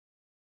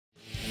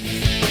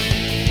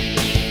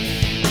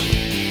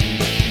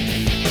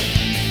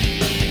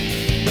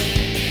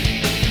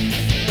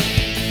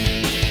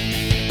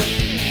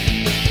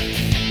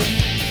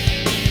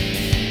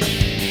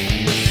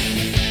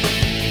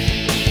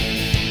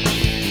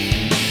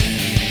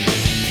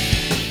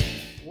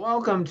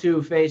Welcome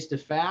to Face to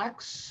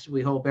Facts.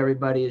 We hope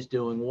everybody is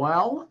doing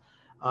well.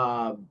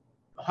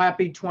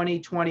 Happy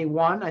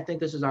 2021. I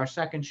think this is our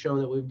second show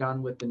that we've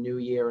done with the new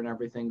year and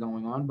everything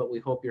going on, but we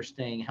hope you're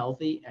staying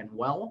healthy and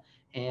well,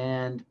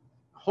 and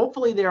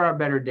hopefully there are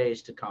better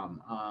days to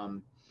come.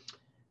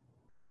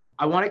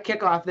 I want to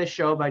kick off this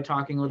show by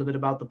talking a little bit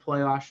about the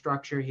playoff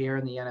structure here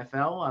in the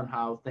NFL, on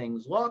how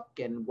things look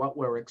and what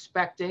we're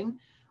expecting.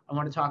 I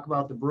want to talk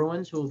about the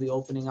Bruins, who will be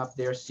opening up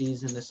their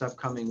season this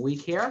upcoming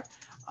week here.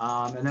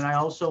 And then I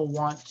also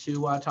want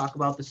to talk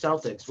about the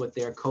Celtics with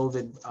their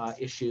COVID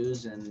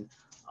issues and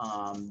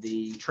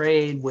the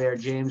trade where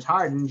James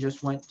Harden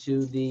just went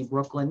to the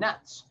Brooklyn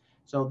Nets.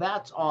 So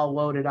that's all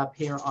loaded up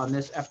here on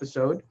this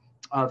episode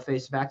of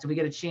Face to Facts. If we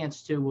get a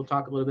chance to, we'll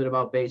talk a little bit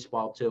about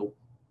baseball too,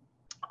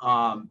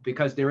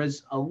 because there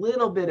is a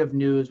little bit of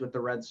news with the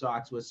Red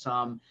Sox with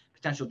some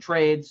potential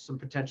trades, some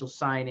potential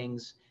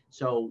signings.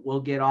 So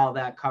we'll get all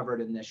that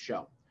covered in this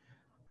show.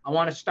 I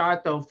want to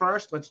start, though,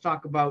 first. Let's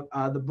talk about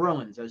the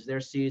Bruins, as their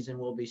season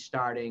will be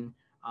starting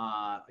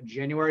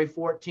January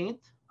 14th.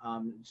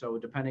 So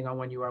depending on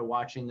when you are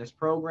watching this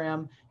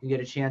program, you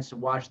get a chance to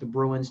watch the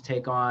Bruins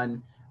take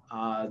on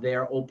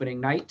their opening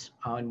night,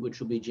 which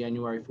will be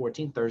January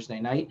 14th,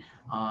 Thursday night.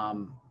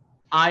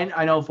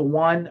 I know for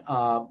one,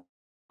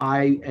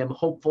 I am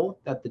hopeful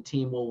that the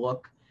team will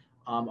look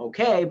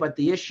okay, but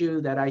the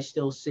issue that I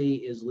still see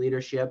is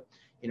leadership.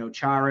 You know,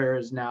 Chara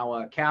is now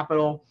a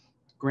Capital.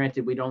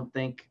 Granted, we don't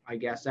think, I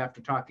guess,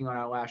 after talking on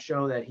our last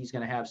show, that he's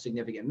going to have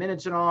significant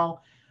minutes and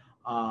all.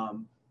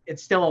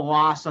 It's still a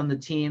loss on the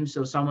team,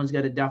 so someone's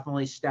got to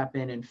definitely step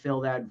in and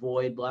fill that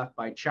void left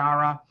by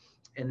Chara.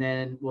 And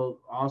then, well,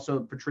 also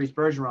Patrice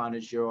Bergeron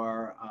is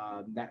your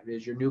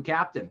new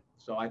captain.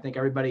 So I think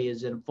everybody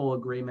is in full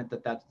agreement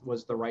that that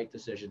was the right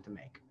decision to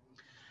make.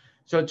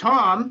 So,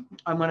 Tom,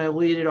 I'm going to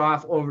lead it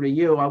off over to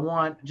you. I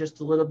want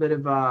just a little bit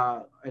of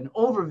an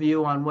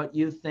overview on what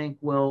you think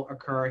will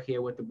occur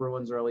here with the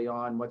Bruins early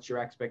on. What's your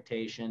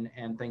expectation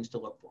and things to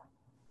look for?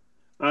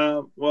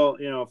 Well,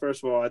 you know,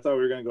 first of all, I thought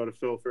we were going to go to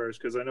Phil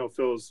first because I know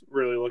Phil's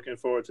really looking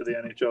forward to the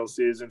NHL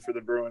season for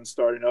the Bruins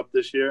starting up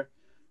this year.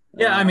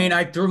 Yeah, I mean,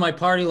 I threw my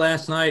party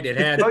last night. It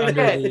had under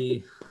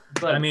the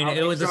 – I mean,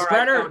 it was a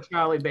spreader.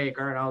 Charlie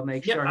Baker, and I'll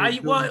make sure.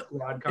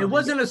 It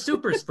wasn't a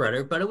super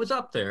spreader, but it was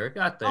up there. It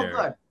got there.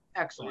 Oh, good.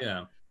 Excellent.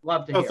 Yeah.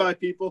 Love to hear. 5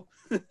 people.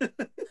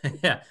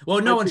 Yeah.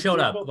 Well, no one showed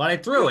up. But I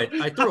threw it,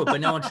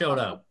 but no one showed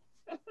up.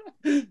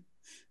 I'm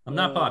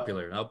not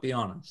popular. I'll be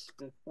honest.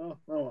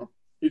 Oh,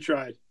 you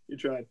tried.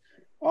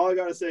 All I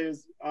got to say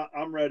is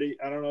I'm ready.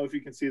 I don't know if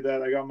you can see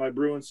that. I got my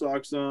Bruins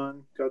socks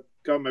on,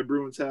 got my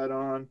Bruins hat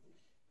on.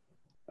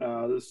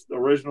 This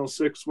original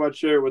 6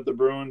 sweatshirt with the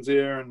Bruins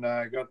here, and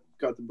I got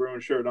the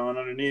Bruins shirt on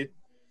underneath.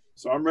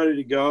 So I'm ready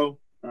to go.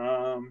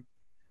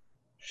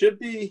 Should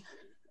be –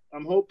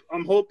 I'm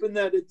hoping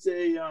that it's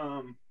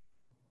a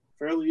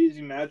fairly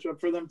easy matchup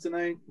for them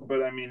tonight.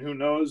 But I mean, who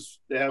knows?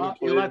 They haven't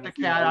played. You let the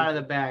cat out of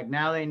the bag.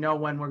 Now they know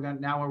when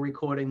we're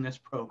recording this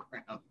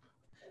program.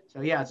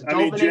 So yeah, it's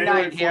opening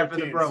night here for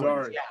the Bruins.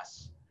 Sorry.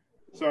 Yes.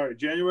 Sorry,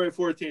 January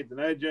 14th. The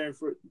night of January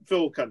 14th. Phil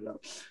will cut it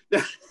out.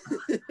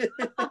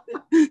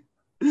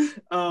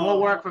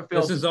 More work for Phil.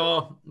 This is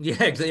all, yeah,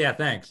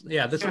 thanks.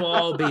 Yeah, this will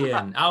all be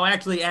in. I'll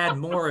actually add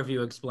more of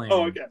you explaining.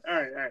 Oh, okay. All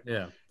right.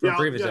 Yeah, from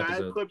previous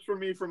episodes. I had clips from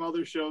me from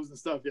other shows and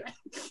stuff, yeah.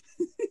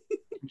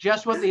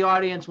 Just what the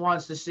audience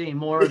wants to see,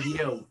 more of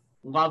you.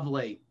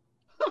 Lovely.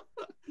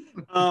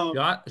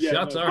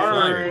 Shots are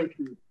fired.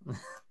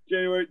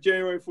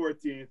 January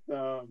 14th,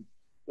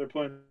 they're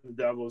playing the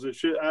Devils.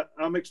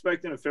 I'm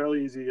expecting a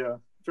fairly easy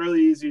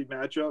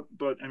matchup,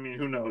 but I mean,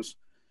 who knows?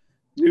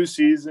 New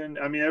season.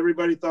 I mean,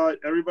 everybody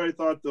thought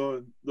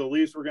the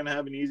Leafs were going to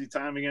have an easy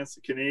time against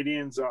the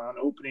Canadians on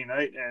opening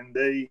night, and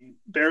they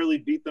barely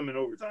beat them in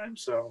overtime.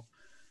 So,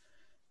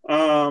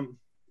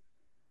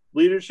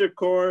 leadership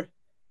core,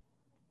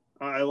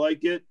 I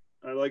like it.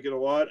 I like it a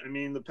lot. I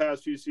mean, the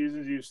past few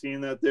seasons, you've seen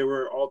that they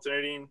were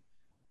alternating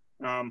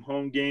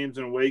home games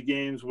and away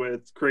games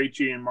with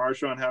Krejci and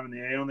Marchand having the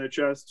A on their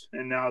chest,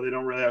 and now they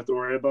don't really have to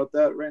worry about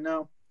that right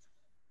now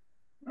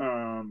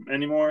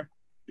anymore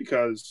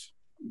because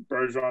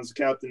Bergeron's the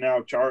captain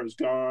now. Chara's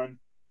gone.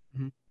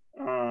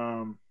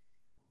 Mm-hmm.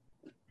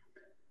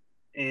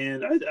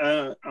 And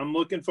I'm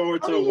looking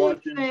forward to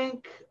watching. Do you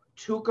think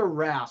Tuukka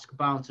Rask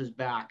bounces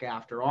back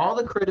after all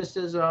the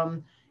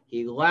criticism?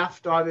 He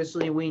left,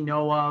 obviously, we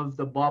know of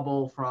the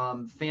bubble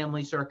from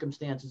family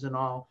circumstances and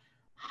all.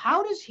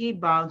 How does he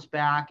bounce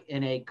back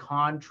in a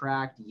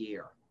contract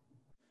year?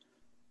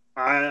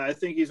 I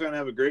think he's going to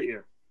have a great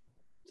year,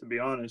 to be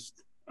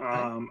honest.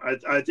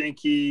 I think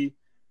he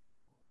 –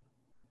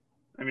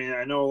 I mean,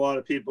 I know a lot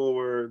of people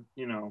were,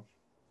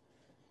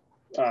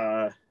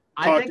 I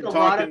think a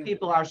lot of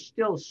people are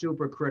still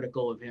super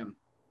critical of him.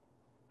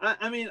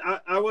 I mean,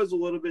 I was a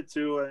little bit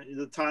too.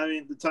 The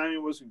timing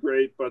wasn't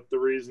great, but the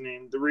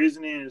reasoning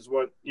is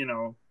what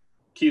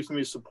keeps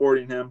me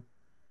supporting him.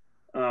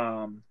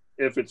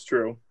 If it's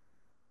true,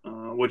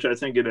 which I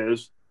think it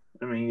is.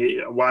 I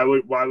mean, why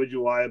would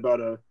you lie about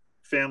a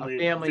family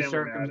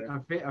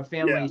matter. a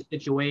family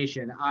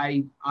situation.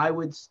 I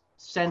would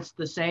sense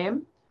the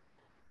same.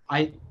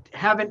 I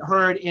haven't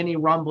heard any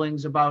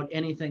rumblings about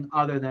anything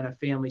other than a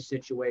family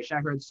situation.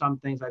 I heard some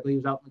things like he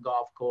was out on the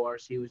golf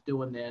course, he was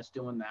doing this,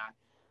 doing that.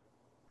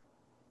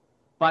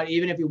 But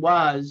even if he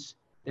was,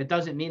 that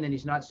doesn't mean that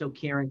he's not still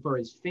caring for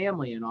his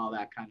family and all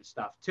that kind of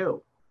stuff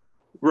too.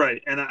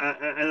 Right, and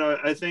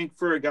I think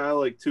for a guy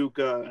like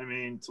Tuukka, I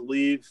mean, to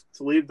leave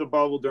the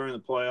bubble during the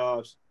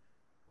playoffs,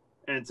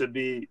 and to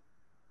be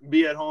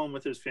at home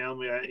with his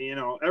family,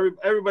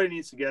 everybody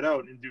needs to get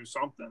out and do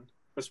something.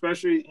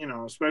 Especially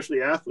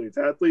athletes.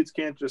 Athletes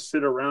can't just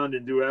sit around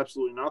and do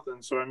absolutely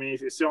nothing. So I mean,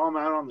 if you saw him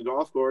out on the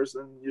golf course,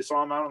 then you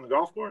saw him out on the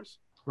golf course.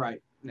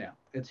 Right. Yeah,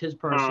 it's his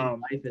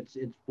personal life. It's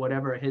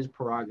whatever his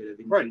prerogative.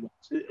 Right.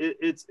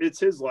 It's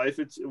his life.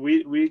 It's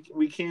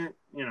we can't.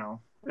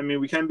 I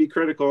mean, we can be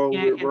critical.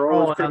 We're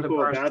always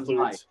critical of athletes.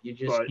 Life. You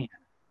just can't.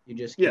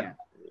 Yeah.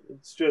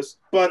 It's just.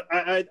 But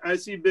I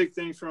see big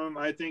things from him.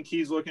 I think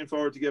he's looking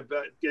forward to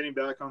getting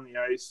back on the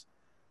ice.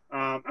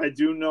 I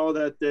do know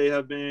that they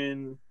have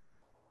been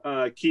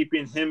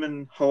keeping him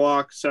and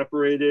Halak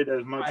separated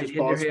as much as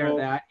possible. I did hear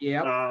that.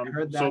 Yeah, I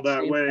heard that. So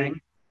that way,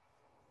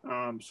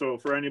 so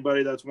for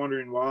anybody that's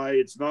wondering why,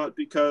 it's not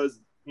because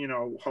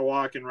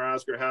Halak and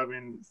Rask are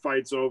having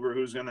fights over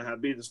who's going to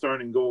be the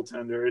starting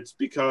goaltender. It's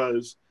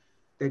because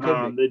they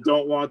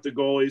don't want the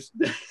goalies.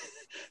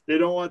 They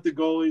don't want the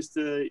goalies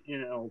to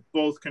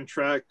both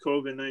contract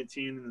COVID-19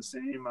 in the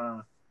same.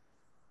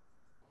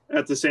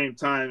 At the same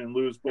time and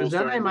lose both. Because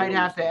then they might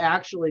have to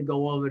actually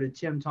go over to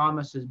Tim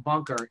Thomas's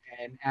bunker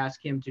and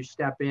ask him to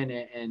step in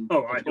and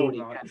do what he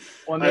can.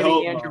 Or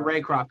maybe Andrew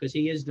Raycroft, because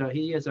he is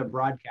a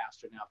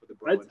broadcaster now for the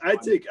Bruins. I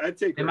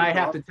take. They might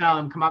have to tell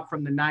him come up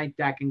from the ninth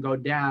deck and go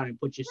down and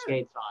put your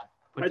skates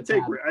on. I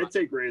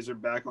take Razor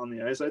back on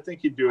the ice. I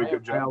think he'd do a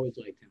good job. I always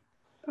liked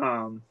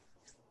him.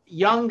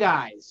 Young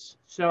guys,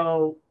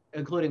 so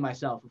including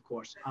myself, of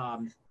course.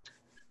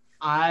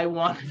 I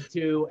wanted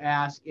to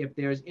ask if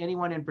there's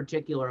anyone in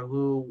particular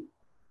who,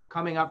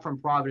 coming up from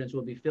Providence,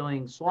 will be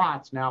filling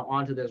slots now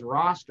onto this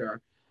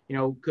roster.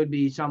 Could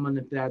be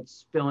someone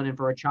that's filling in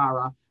for a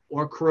Chara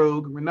or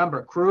Krug.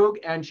 Remember, Krug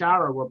and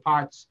Chara were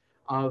parts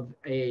of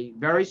a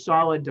very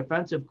solid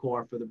defensive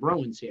core for the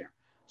Bruins here.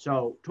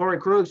 So Torrey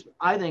Krug,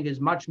 I think, is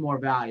much more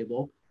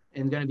valuable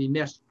and going to be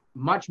missed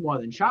much more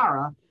than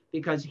Chara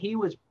because he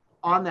was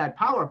on that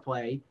power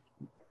play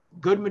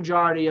good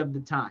majority of the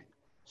time.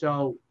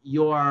 So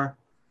your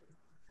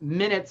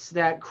minutes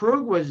that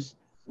Krug was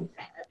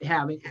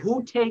having,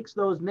 who takes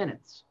those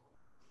minutes?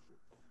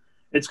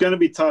 It's going to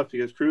be tough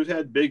because Krug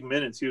had big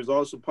minutes. He was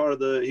also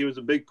he was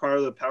a big part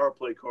of the power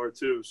play core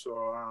too.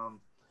 So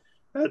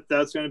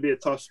that's going to be a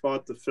tough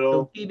spot to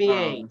fill. So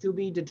TBA, to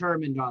be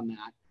determined on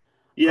that.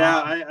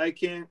 Yeah, I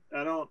can't.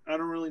 I don't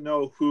really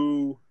know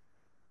who.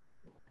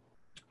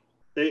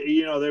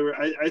 They were.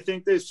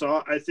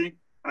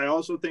 I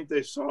also think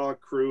they saw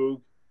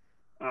Krug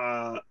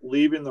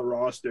leaving the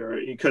roster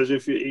because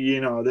if they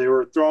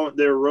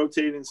were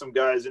rotating some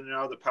guys in and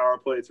out of the power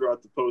play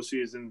throughout the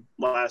postseason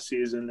last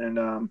season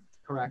and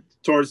correct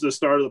towards the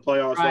start of the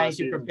playoffs trying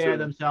to prepare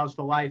themselves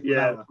for life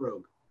without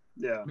Krug.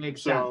 Yeah,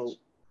 makes sense.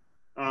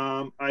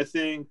 I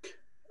think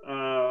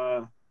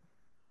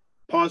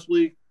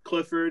possibly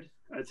Clifford.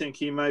 I think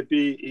he might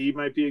be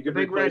a good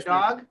big red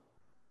dog.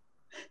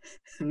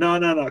 No,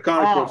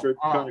 Connor Clifford.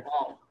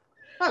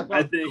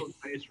 I think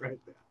right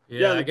there.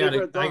 Yeah, I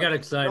got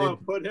excited. No,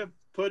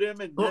 put him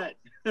in net.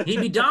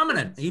 He'd be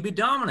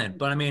dominant.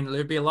 But I mean,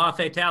 there'd be a lot of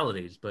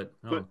fatalities. But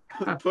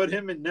put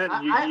him in net.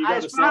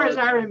 As far as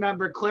I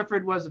remember,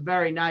 Clifford was a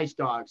very nice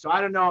dog. So I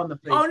don't know on the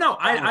face. Oh no,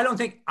 I don't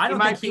think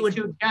he would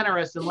be too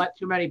generous and let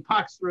too many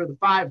pucks through the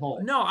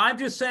 5-hole. No, I'm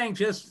just saying,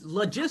 just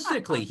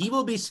logistically, he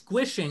will be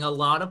squishing a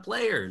lot of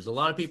players. A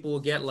lot of people will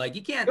get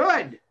you can't.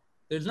 Good.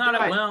 There's not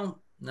all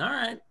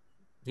right.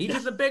 He's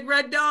just a big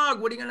red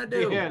dog. What are you going to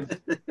do? Yeah.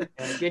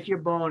 Get your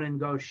bone and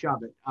go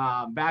shove it.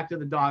 Back to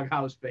the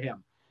doghouse for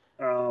him.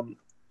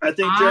 I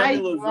think I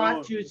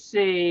want to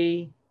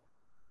see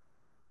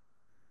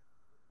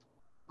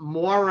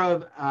more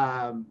of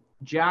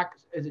Jack.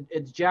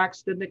 It's Jack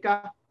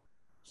Studnicka?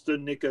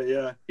 Studnicka,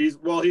 yeah.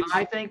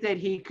 I think that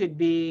he could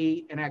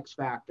be an X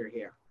factor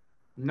here.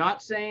 I'm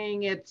not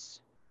saying it's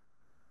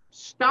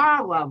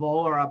star level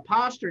or a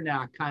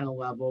Pasternak kind of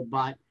level,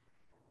 but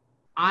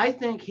I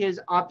think his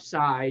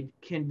upside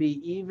can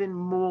be even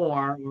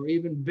more or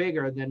even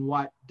bigger than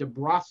what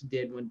DeBrusk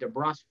did when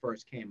DeBrusk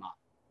first came up.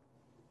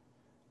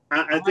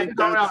 I think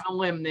going out on a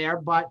limb there,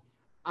 but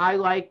I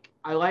like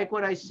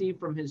what I see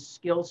from his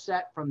skill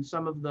set from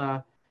some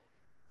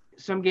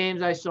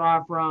games I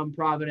saw from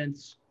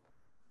Providence,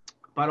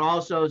 but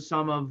also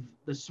some of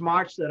the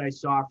smarts that I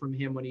saw from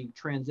him when he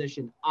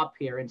transitioned up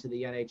here into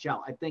the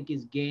NHL. I think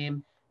his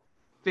game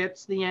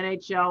fits the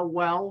NHL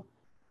well.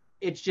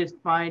 It's just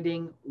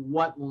finding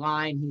what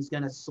line he's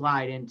going to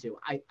slide into.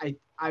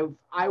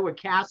 I were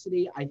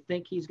Cassidy, I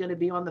think he's going to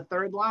be on the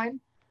third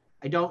line.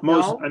 I don't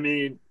know. I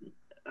mean,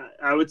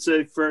 I would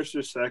say first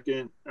or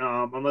second,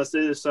 unless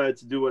they decide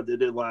to do what they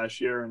did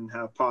last year and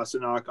have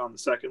Pasternak on the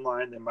second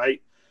line. They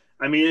might.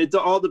 I mean, it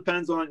all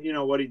depends on,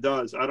 what he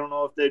does. I don't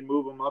know if they'd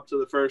move him up to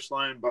the first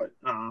line, but,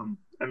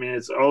 I mean,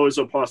 it's always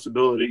a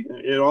possibility.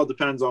 It all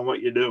depends on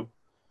what you do.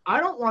 I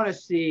don't want to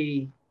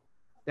see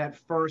that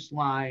first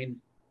line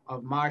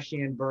of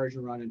Marchand,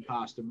 Bergeron, and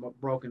Pasta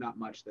broken up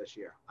much this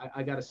year.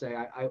 I got to say,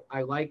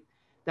 I like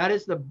that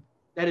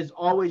has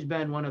always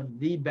been one of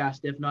the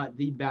best, if not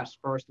the best,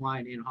 first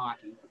line in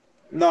hockey.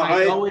 No,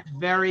 I know it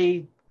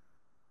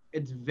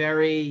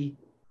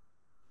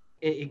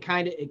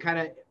kind of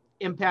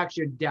impacts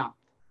your depth,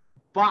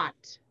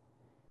 but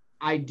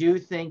I do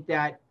think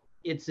that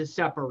it's a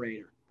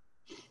separator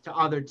to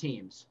other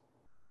teams.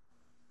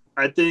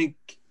 I think,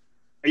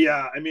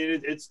 yeah, I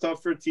mean, it's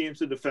tough for teams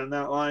to defend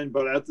that line,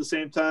 but at the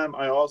same time,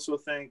 I also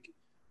think,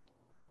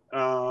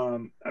 I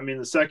mean,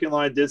 the second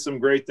line did some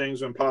great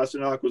things when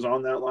Pasternak was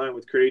on that line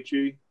with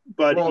Krejci.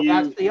 But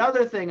that's the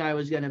other thing I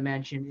was going to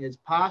mention is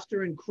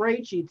Pasta and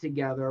Krejci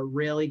together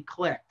really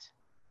clicked,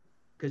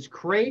 because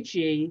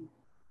Krejci,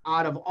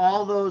 out of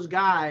all those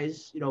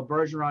guys,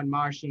 Bergeron,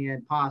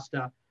 Marchand,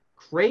 Pasta,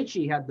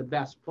 Krejci had the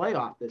best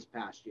playoff this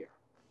past year.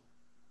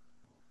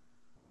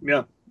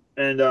 Yeah,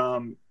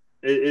 and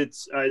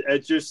it's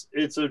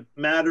a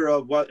matter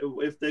of what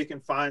if they can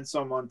find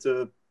someone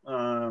to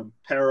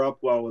pair up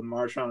well with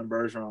Marchand and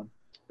Bergeron.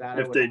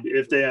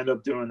 If they end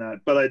up doing that.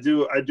 But I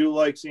do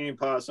like seeing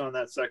Pasta on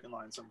that second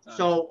line sometimes.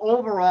 So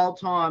overall,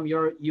 Tom,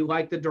 you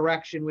like the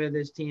direction where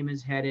this team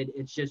is headed.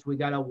 It's just we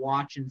got to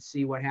watch and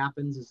see what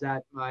happens. Is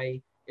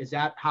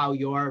that how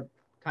you're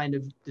kind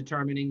of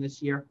determining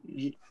this year?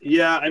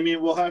 Yeah, I mean,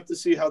 we'll have to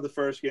see how the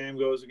first game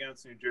goes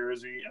against New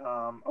Jersey.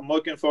 I'm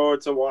looking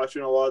forward to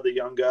watching a lot of the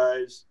young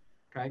guys.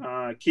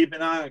 Okay. Keep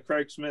an eye on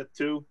Craig Smith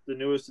too, the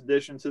newest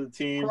addition to the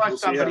team. Of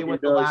course, somebody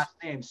with the last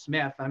name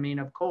Smith. I mean,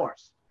 of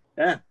course.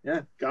 Yeah,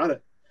 got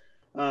it.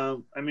 I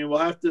mean, we'll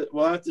have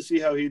to see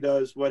how he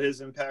does, what his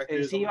impact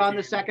is. Is he on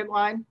the second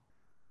line?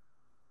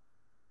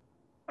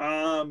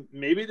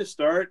 Maybe to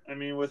start. I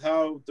mean, with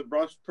how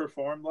DeBrusk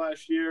performed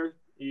last year,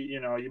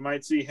 you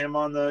might see him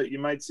you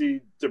might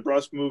see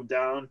DeBrusk move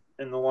down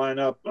in the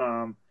lineup.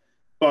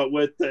 But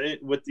with the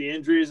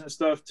injuries and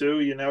stuff too,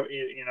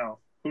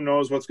 who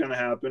knows what's going to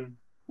happen,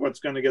 what's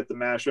going to get the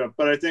mashup.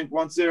 But I think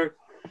once they're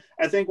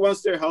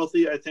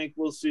healthy, I think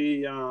we'll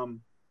see.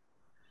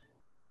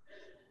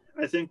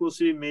 I think we'll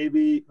see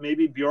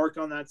maybe Bjork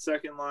on that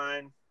second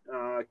line.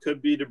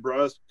 Could be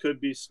DeBrusk,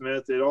 could be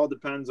Smith. It all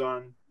depends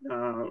on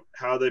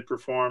how they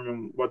perform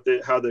and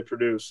how they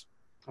produce.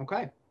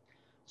 Okay.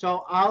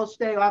 So I'll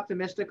stay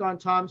optimistic on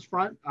Tom's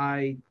front.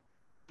 I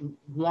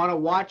want to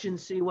watch and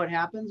see what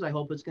happens. I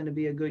hope it's going to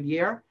be a good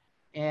year.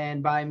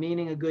 And by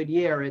meaning a good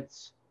year,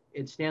 it's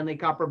Stanley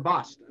Cup or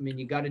bust. I mean,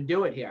 you got to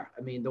do it here.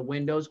 I mean, the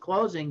window's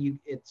closing.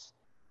 It's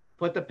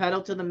put the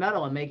pedal to the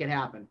metal and make it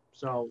happen.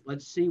 So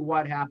let's see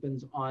what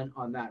happens on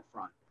that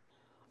front.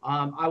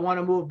 I want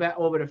to move back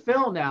over to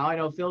Phil now. I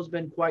know Phil's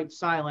been quite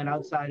silent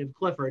outside of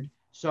Clifford.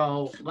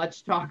 So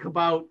let's talk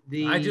about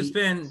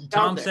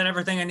Tom said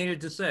everything I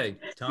needed to say.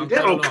 Tom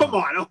said come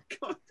on.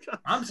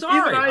 I'm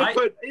sorry.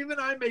 Even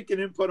I make an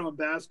input on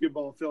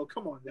basketball, Phil.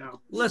 Come on now.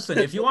 Listen,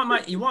 if you want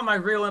my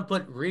real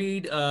input,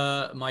 read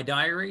my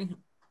diary.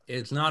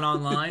 It's not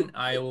online.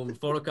 I will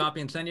photocopy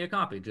and send you a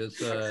copy. Just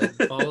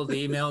follow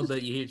the emails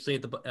that you see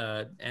at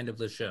the end of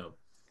the show.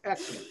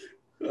 Excellent.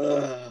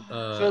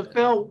 So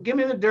Phil, give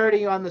me the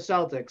dirty on the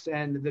Celtics,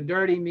 and the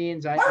dirty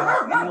means I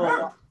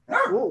know.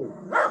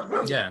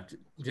 Yeah,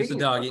 just a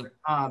doggy.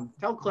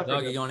 Tell Clifford.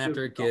 Doggy going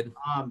after a kid.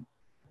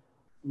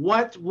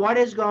 What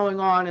is going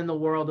on in the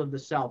world of the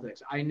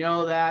Celtics? I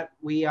know that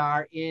we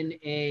are in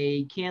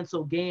a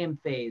cancel game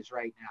phase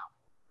right now.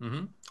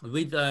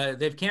 Mm-hmm.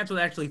 They've canceled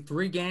actually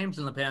 3 games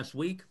in the past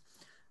week.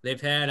 They've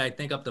had, I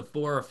think, up to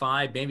 4 or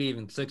 5, maybe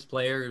even 6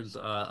 players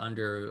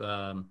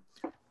under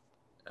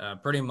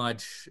pretty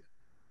much.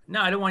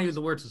 No, I don't want to use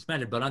the word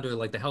suspended, but under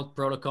like the health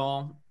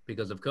protocol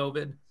because of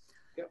COVID.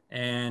 Yep.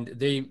 And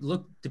they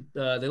look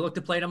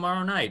to play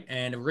tomorrow night.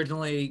 And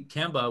originally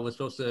Kemba was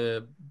supposed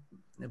to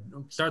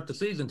start the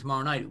season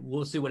tomorrow night.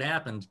 We'll see what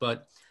happens,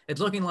 but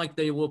it's looking like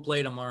they will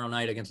play tomorrow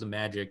night against the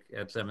Magic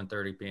at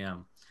 7:30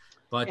 p.m.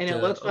 But and it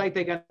looks like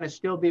they're going to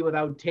still be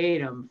without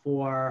Tatum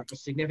for a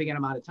significant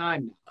amount of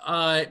time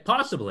now.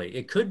 Possibly.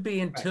 It could be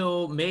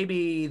until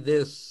maybe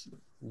this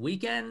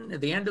weekend,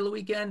 at the end of the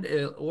weekend,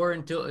 or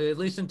at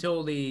least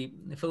until the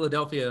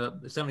Philadelphia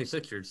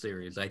 76ers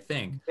series, I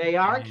think. They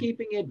are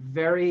keeping it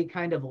very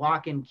kind of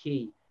lock and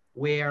key,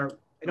 where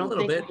I don't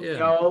think we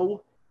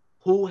know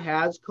who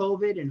has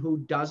COVID and who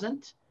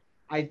doesn't.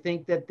 I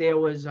think that there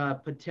was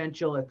a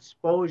potential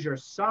exposure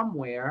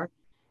somewhere,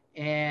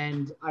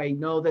 and I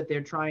know that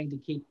they're trying to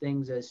keep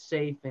things as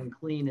safe and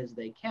clean as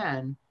they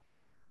can.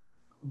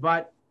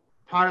 But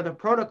part of the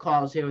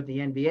protocols here with the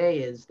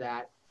NBA is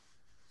that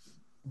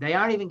they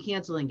aren't even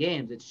canceling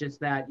games. It's just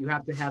that you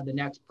have to have the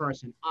next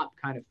person up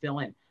kind of fill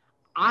in.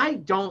 I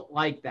don't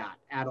like that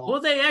at all.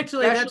 Well, they've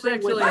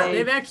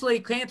a- actually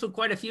canceled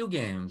quite a few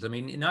games. I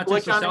mean, not just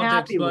which the I'm Celtics,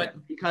 happy but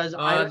with, because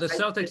the it's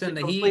Celtics a and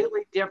the Heat.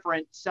 completely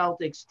different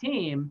Celtics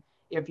team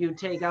if you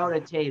take out a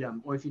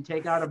Tatum, or if you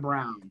take out a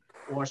Brown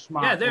or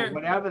Smart, or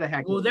whatever the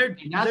heck. Well, it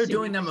is. they're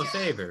doing them a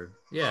favor.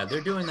 Yeah,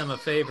 they're doing them a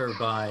favor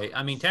by.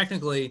 I mean,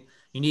 technically,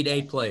 you need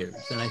 8 players,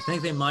 and I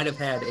think they might have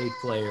had 8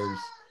 players.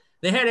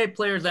 They had 8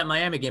 players that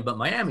Miami game, but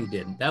Miami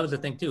didn't. That was the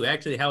thing too.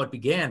 Actually, how it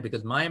began,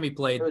 because Miami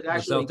played It was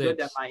actually the Celtics. good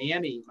that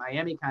Miami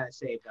kind of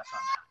saved us on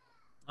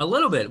that. A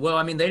little bit. Well,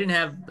 I mean, they didn't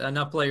have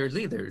enough players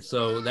either,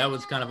 so that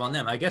was kind of on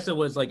them. I guess it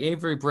was like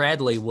Avery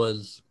Bradley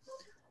was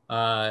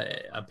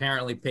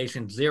apparently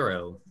patient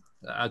 0,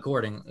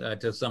 according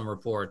to some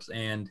reports,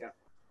 and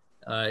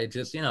it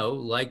just,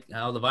 like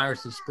how the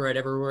virus is spread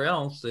everywhere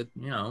else, that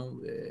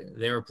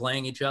they were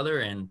playing each other,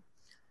 and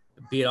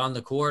be it on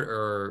the court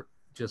or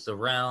just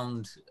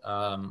around,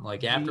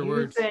 like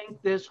afterwards. Do you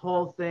think this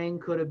whole thing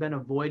could have been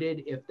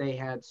avoided if they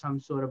had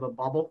some sort of a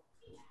bubble?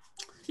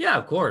 Yeah,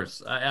 of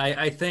course.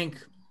 I think,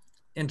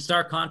 in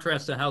stark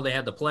contrast to how they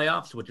had the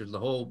playoffs, which is a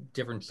whole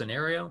different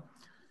scenario.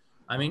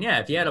 I mean, yeah,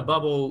 if you had a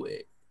bubble,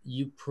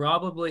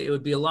 it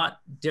would be a lot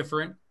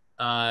different.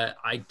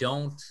 I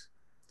don't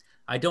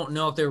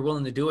know if they're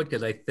willing to do it,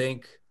 because I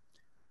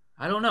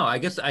don't know. I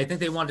think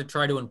they want to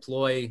try to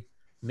employ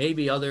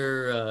maybe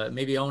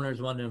owners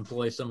want to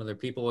employ some of their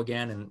people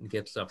again and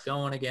get stuff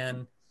going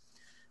again.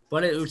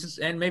 But it was just,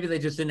 and maybe they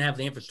just didn't have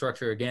the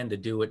infrastructure again to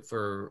do it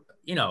for,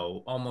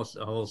 almost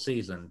a whole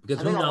season,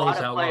 because who knows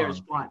how long. Players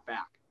fought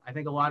back. I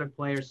think a lot of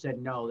players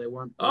said no, they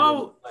weren't.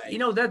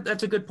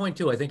 That's a good point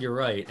too. I think you're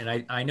right.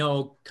 And I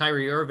know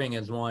Kyrie Irving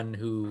is one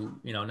who,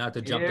 not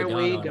to jump the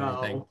gun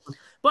on anything,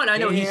 but I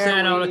know he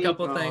sat out a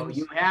couple of things.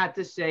 You had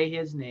to say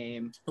his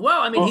name.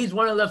 Well, I mean, he's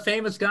one of the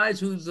famous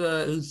guys who's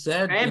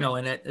said,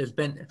 and it has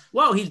been,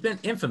 he's been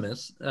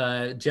infamous,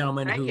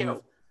 gentlemen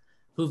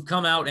who've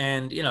come out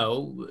and,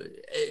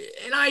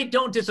 and I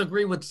don't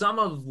disagree with some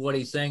of what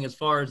he's saying as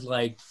far as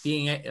like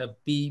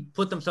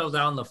put themselves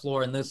out on the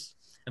floor in this,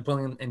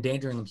 and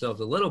endangering themselves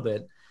a little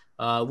bit,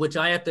 which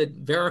I have to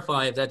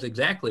verify if that's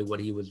exactly what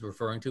he was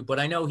referring to. But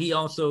I know he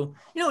also,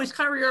 he's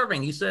Kyrie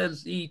Irving.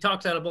 He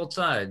talks out of both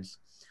sides,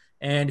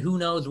 and who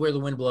knows where the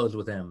wind blows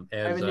with him,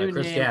 as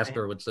Chris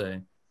Gasper would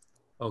say.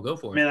 Oh, go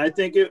for it. Man, I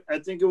think it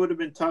would have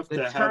been tough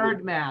to have. The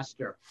Turd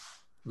Master.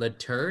 The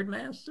Turd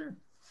Master?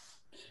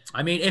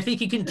 I mean, if he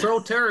can control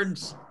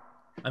turds,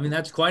 I mean,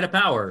 that's quite a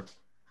power.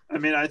 I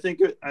mean, I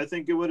think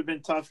it would have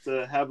been tough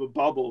to have a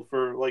bubble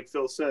for, like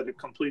Phil said, a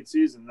complete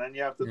season. Then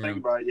you have to think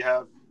about it.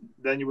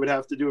 Then you would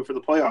have to do it for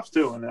the playoffs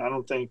too. And I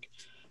don't think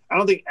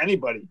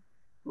anybody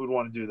would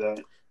want to do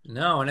that.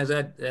 No, and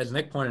as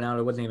Nick pointed out,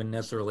 I wasn't even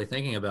necessarily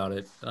thinking about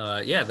it.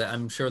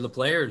 I'm sure the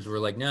players were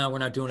like, no, we're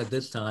not doing it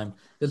this time.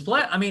 I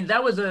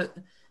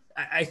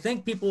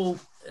think people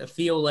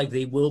feel like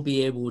they will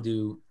be able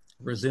to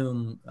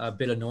resume a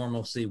bit of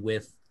normalcy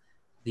with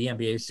the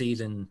NBA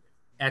season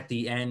at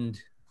the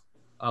end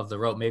of the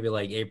road, maybe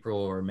like April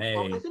or May.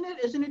 Well,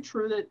 isn't it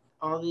true that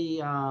all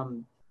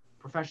the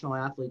professional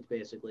athletes,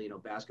 basically,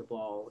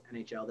 basketball,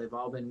 NHL, they've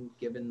all been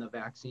given the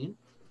vaccine?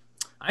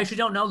 I actually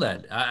don't know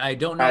that. I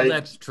don't know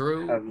that's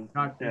true. I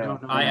don't know.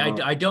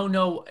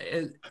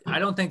 I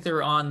don't think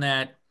they're on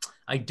that.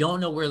 I don't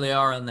know where they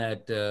are on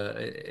that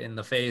in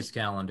the phase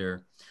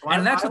calendar. Well,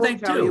 and that's the thing,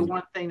 too. I will tell you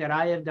one thing that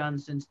I have done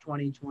since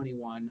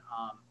 2021.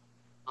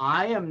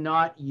 I am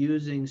not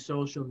using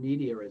social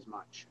media as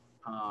much.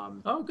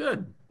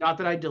 Good. Not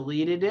that I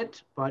deleted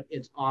it, but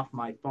it's off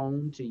my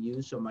phone to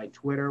use. So my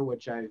Twitter,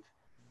 which I've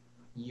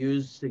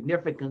used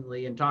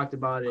significantly and talked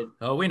about it.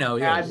 Oh, we know.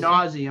 Ad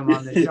nauseum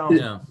on the show.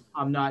 Yeah.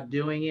 I'm not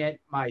doing it.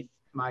 I'm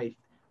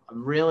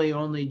really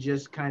only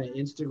just kind of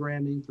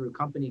Instagramming through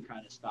company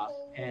kind of stuff,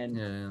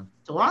 and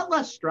it's a lot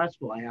less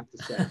stressful, I have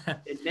to say.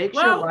 It makes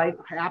your life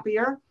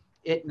happier.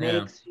 It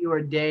makes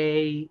your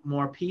day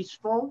more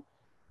peaceful.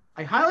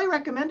 I highly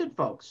recommend it,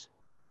 folks.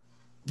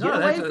 No,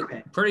 that's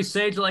pretty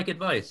sage-like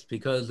advice,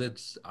 because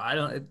it's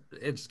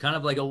kind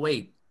of like a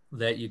weight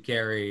that you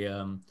carry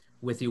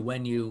with you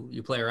when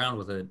you play around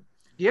with it.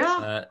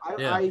 Yeah,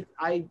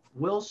 I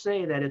will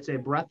say that it's a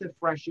breath of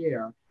fresh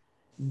air,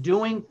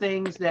 doing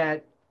things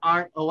that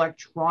aren't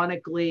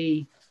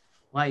electronically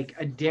like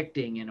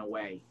addicting in a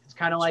way. It's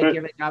kind of like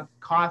giving up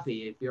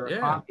coffee. If you're a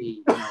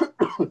coffee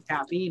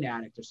caffeine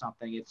addict or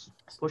something, it's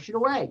push it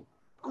away.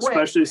 Quick.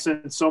 Especially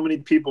since so many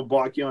people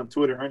block you on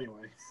Twitter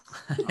anyway.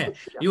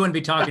 You wouldn't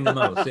be talking to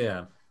most,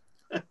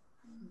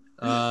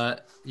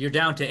 you're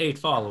down to 8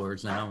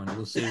 followers now, and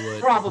we'll see what.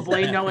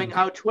 Probably knowing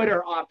how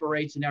Twitter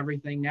operates and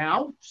everything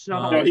now.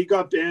 So no, he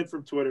got banned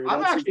from Twitter.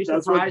 I'm actually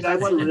surprised I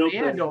wasn't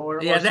banned or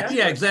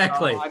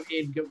exactly. So, I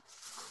mean,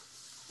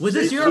 was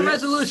this your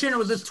resolution or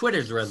was this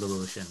Twitter's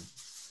resolution?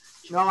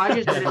 No, I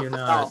just did it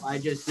myself. I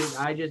just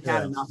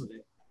had enough of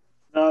it.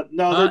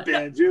 No, they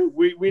banned you.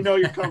 We know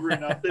you're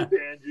covering up. They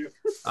banned you.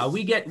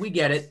 We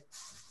get it.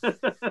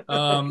 But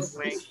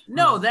honestly,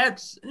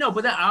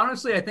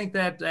 I think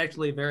that's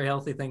actually a very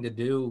healthy thing to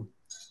do.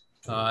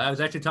 I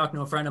was actually talking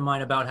to a friend of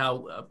mine about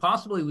how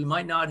possibly we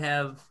might not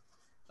have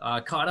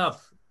caught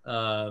up,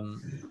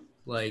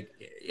 like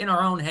in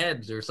our own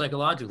heads or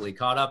psychologically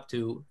caught up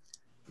to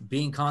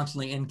being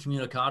constantly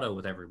incommunicado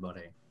with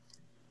everybody,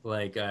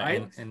 like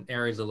in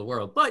areas of the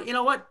world. But you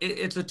know what?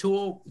 It's a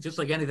tool just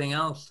like anything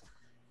else.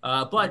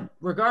 But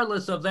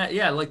regardless of that,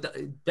 yeah, like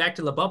back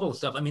to the bubble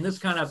stuff. I mean, this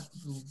kind of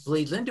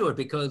bleeds into it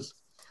because,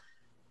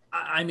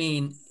 I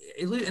mean,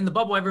 in the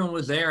bubble, everyone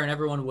was there and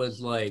everyone was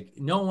like,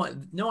 no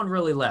one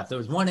really left. There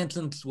was one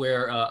instance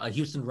where a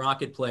Houston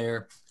Rocket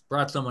player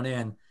brought someone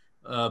in.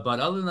 But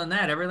other than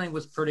that, everything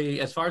was pretty,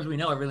 as far as we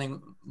know,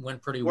 everything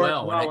went pretty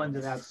well. Well into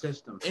that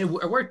system. It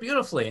worked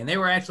beautifully. And they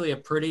were actually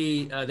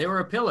they were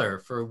a pillar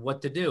for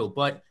what to do.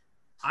 But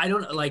I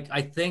don't like,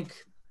 I think,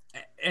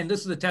 and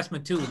this is a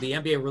testament to the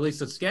NBA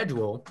released a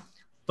schedule,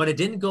 but it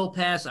didn't go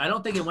past, I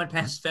don't think it went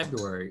past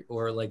February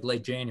or like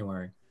late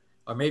January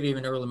or maybe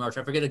even early March.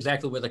 I forget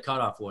exactly where the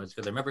cutoff was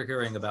because I remember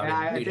hearing about it.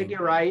 I think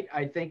you're right.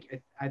 I think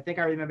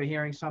I remember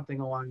hearing something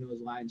along those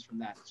lines from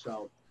that.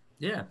 So,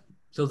 yeah.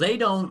 So they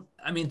don't,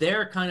 I mean,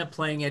 they're kind of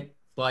playing it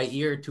by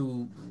ear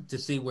to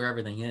see where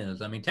everything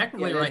is. I mean,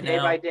 technically right now. Day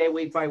by day,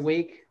 week by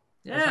week.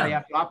 Yeah. That's how you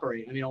have to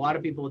operate. I mean, a lot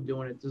of people are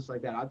doing it just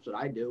like that. That's what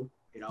I do.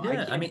 You know,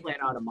 yeah, I can't plan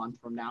out a month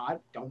from now. I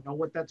don't know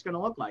what that's going to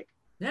look like.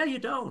 Yeah, you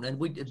don't. And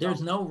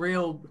there's no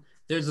real,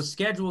 there's a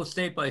schedule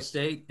state by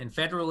state and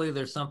federally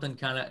there's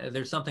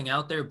something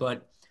out there.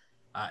 But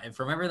and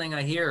from everything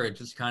I hear, it's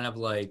just kind of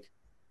like,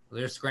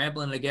 they're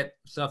scrambling to get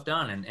stuff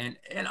done.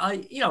 And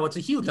I, you know, it's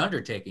a huge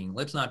undertaking.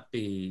 Let's not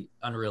be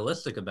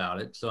unrealistic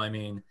about it. So, I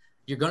mean,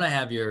 you're going to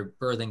have your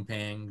birthing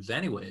pangs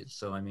anyways.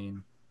 So, I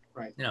mean,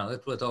 right. You know,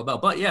 that's what it's all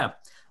about. But yeah,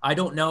 I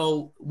don't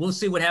know. We'll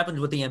see what happens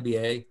with the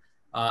NBA.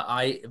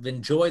 I've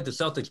enjoyed the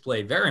Celtics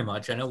play very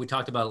much. I know we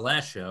talked about it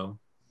last show.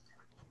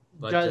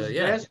 But, does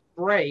this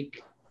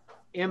break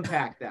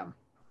impact them?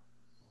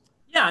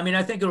 Yeah, I mean,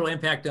 I think it'll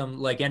impact them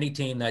like any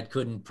team that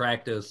couldn't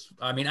practice.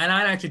 I mean, and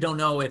I actually don't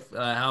know if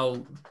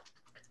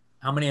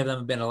how many of them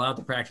have been allowed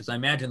to practice. I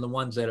imagine the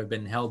ones that have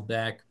been held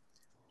back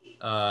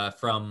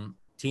from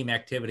team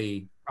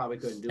activity probably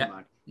couldn't do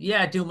much.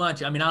 Yeah, do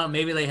much. I mean, I don't.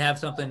 Maybe they have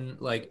something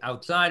like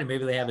outside, and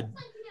maybe they have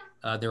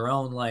their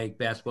own like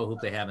basketball hoop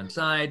they have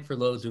inside for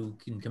those who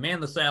can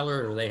command the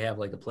salary, or they have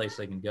like a place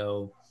they can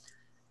go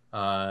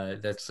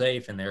that's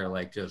safe, and they're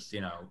like just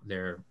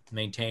they're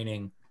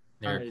maintaining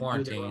their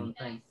quarantine.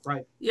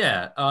 Right.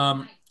 Yeah.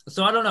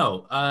 So I don't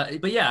know.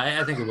 But yeah,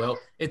 I think it will.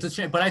 It's a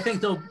shame, but I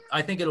think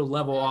it'll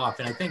level off.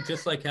 And I think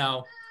just like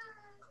how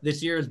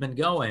this year has been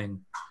going,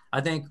 I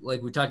think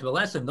like we talked about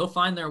last time, they'll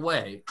find their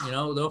way,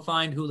 they'll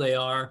find who they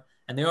are.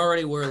 And they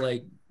already were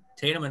like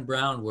Tatum and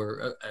Brown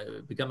were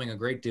becoming a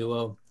great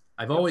duo.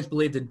 I've always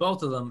believed in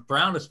both of them.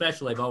 Brown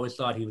especially, I've always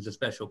thought he was a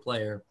special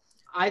player.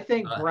 I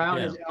think Brown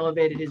has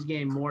elevated his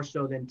game more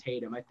so than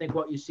Tatum. I think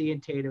what you see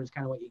in Tatum is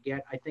kind of what you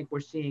get. I think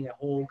we're seeing a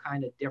whole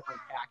kind of different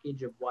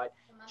package of what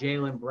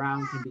Jaylen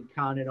Brown can be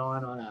counted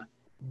on a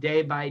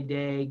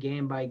day-by-day,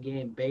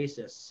 game-by-game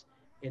basis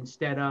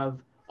instead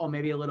of,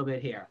 maybe a little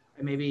bit here.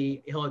 And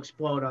maybe he'll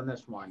explode on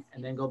this one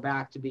and then go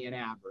back to being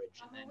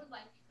average. And then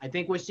I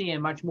think we're seeing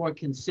much more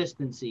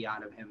consistency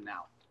out of him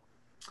now.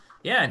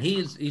 Yeah, and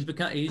he's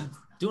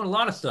doing a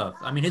lot of stuff.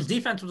 I mean, his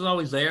defense was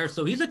always there,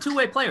 so he's a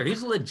two-way player.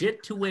 He's a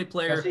legit two-way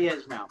player. Yes, he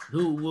is now.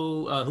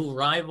 Who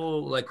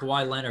rival like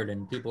Kawhi Leonard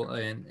and people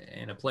and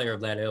a player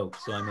of that ilk.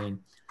 So I mean,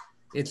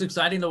 it's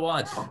exciting to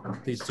watch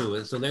these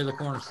two. So they're the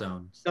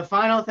cornerstones. The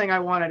final thing I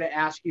wanted to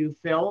ask you,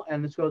 Phil,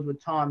 and this goes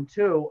with Tom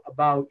too,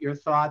 about your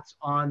thoughts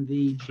on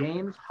the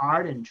James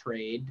Harden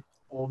trade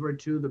over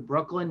to the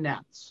Brooklyn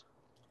Nets.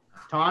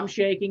 Tom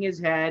shaking his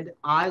head.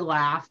 I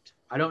laughed.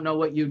 I don't know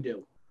what you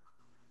do.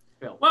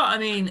 Phil. Well, I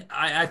mean,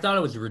 I thought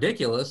it was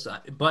ridiculous,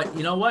 but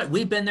you know what?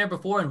 We've been there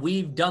before, and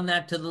we've done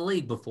that to the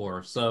league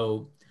before.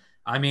 So,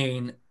 I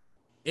mean,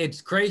 it's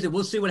crazy.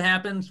 We'll see what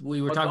happens.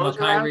 We were talking about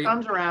Kyrie.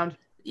 Comes around.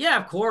 Yeah,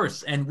 of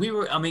course. And we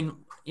were, I mean,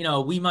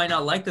 we might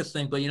not like this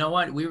thing, but you know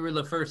what? We were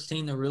the first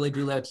team to really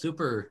do that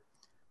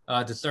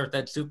to start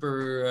that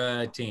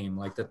super team,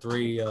 like the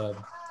three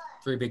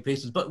big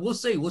pieces. But we'll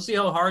see. We'll see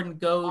how Harden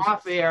goes.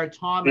 Off air,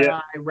 Tom and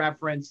I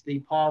referenced the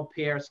Paul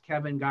Pierce,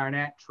 Kevin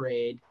Garnett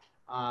trade.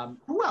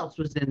 Who else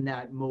was in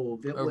that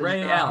move? It was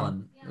Ray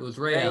Allen. It was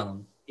Ray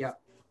Allen. Yep.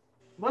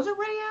 Was it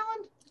Ray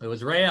Allen? It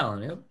was Ray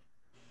Allen. Yep.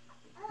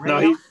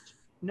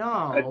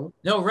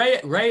 No,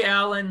 Ray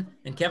Allen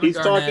and Kevin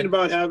Garnett. He's talking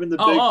about having the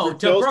big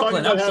to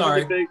Brooklyn. I'm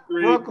sorry.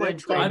 Brooklyn.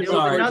 I'm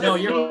sorry.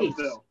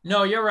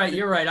 No, you're right.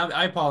 You're right.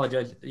 I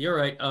apologize. You're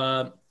right.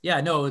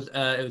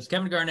 It was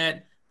Kevin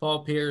Garnett,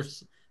 Paul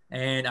Pierce,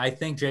 and I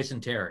think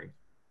Jason Terry.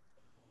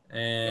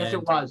 And yes,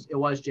 it was. It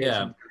was Jason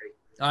Terry.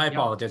 I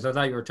apologize. I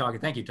thought you were talking.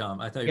 Thank you, Tom.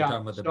 I thought you were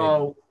talking about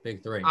the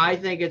big three. I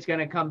think it's going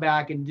to come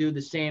back and do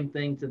the same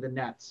thing to the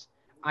Nets.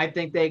 I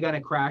think they're going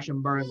to crash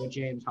and burn with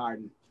James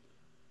Harden.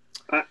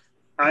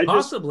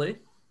 Possibly.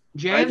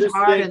 James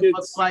Harden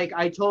looks like,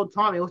 I told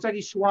Tom, he looks like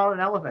he swallowed an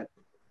elephant.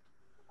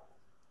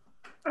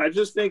 I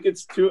just think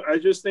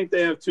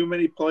they have too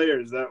many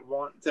players that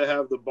want to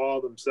have the ball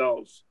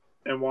themselves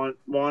and want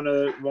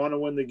to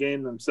win the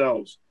game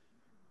themselves.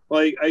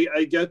 like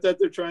I get that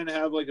they're trying to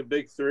have like a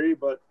big three,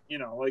 but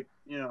the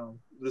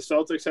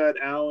Celtics had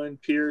Allen,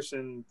 Pierce,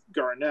 and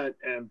Garnett,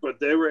 but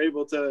they were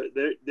able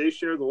to they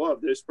share the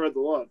love, they spread the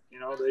love.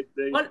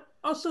 They But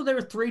also there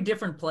were three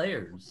different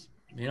players.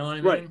 You know what I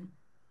mean? Right.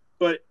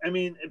 But I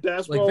mean,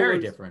 basketball very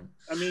was different.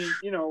 I mean,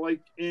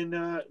 like in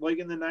the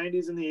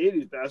 90s and the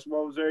 80s,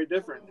 basketball was very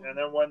different. And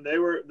then when they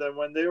were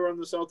on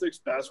the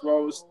Celtics,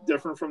 basketball was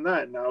different from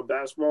that. Now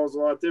basketball is a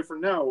lot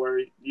different now, where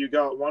you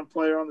got one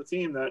player on the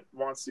team that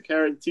wants to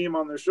carry the team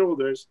on their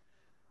shoulders,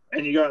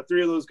 and you got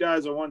three of those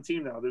guys on one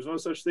team now. There's no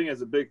such thing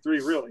as a big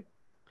three, really.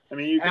 I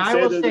mean, you can I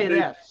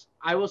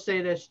will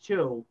say this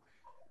too.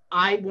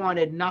 I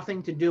wanted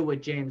nothing to do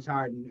with James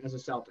Harden as a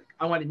Celtic.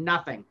 I wanted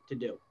nothing to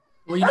do.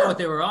 Well, you know what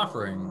they were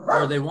offering,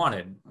 or they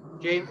wanted.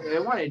 They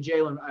wanted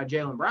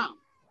Jaylen Brown.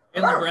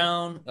 Jaylen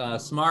Brown,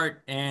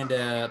 Smart, and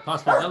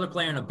possibly another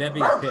player in a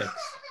bevy of picks.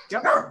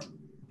 Yep.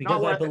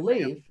 Because I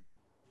believe.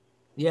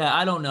 Yeah,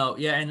 I don't know.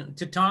 Yeah, and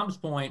to Tom's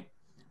point,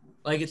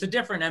 like it's a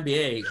different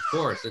NBA, of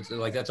course. It's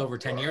like that's over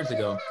 10 years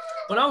ago.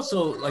 But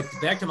also, like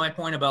back to my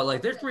point about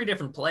like there's three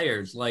different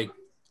players. Like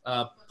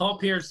Paul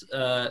Pierce,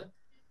 Ray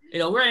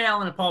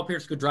Allen and Paul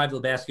Pierce could drive to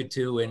the basket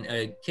too, and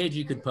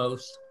KG could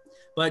post.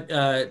 But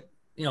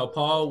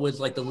Paul was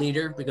like the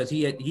leader because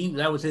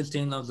that was his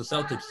team, that was the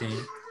Celtics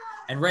team,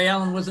 and Ray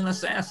Allen was an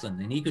assassin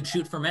and he could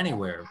shoot from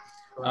anywhere.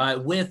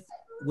 With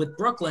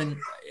Brooklyn,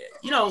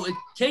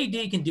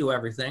 KD can do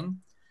everything.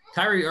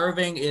 Kyrie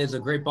Irving is a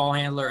great ball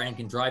handler and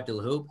can drive to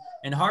the hoop,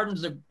 and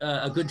Harden's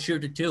a good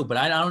shooter too. But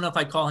I don't know if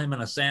I'd call him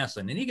an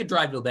assassin, and he could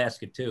drive to the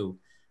basket too,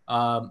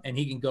 and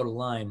he can go to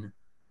line.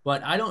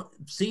 But I don't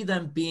see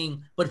them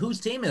being. But whose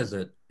team is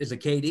it? Is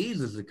it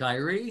KD's? Is it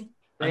Kyrie?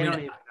 They don't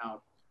even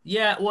know.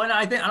 Yeah, well,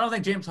 I don't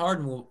think James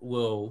Harden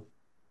will.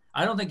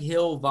 I don't think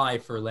he'll vie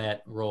for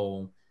that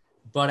role,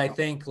 but I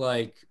think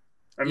like.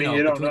 I mean,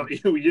 you don't know.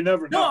 You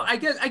never know. No, I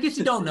guess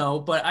you don't know,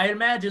 but I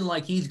imagine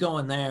like he's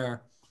going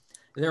there.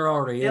 They're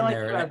already in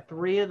there. You have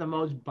three of the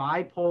most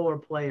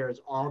bipolar players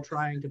all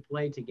trying to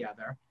play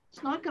together.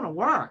 It's not going to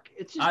work.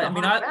 It's just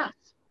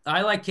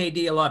I like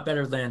KD a lot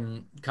better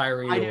than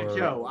Kyrie. I do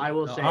too. I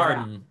will say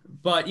Harden,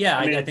 that. But yeah,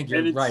 I think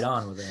you're right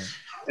on with that.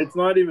 It's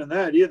not even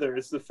that either.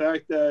 It's the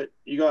fact that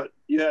you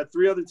had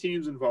three other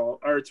teams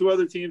involved, or two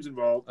other teams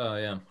involved. Oh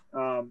yeah.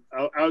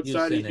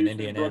 Outside of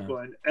Houston,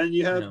 Brooklyn, and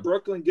you have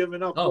Brooklyn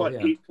giving up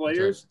 8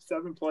 players,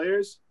 7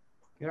 players.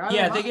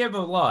 Yeah, they gave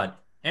up a lot,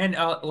 and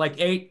like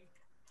 8.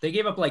 They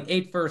gave up like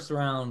 8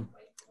 first-round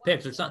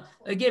picks or something.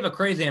 They gave a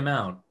crazy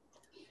amount,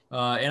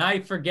 and I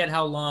forget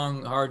how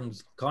long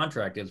Harden's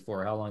contract is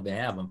for, how long they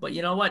have him. But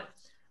you know what?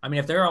 I mean,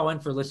 if they're all in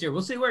for this year,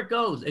 we'll see where it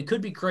goes. It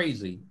could be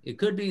crazy. It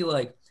could be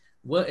like.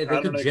 Well, they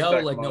could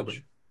gel like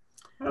nobody.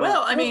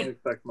 Well, I mean,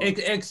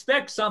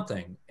 expect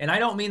something, and I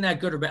don't mean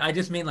that good or bad. I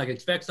just mean like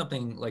expect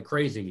something like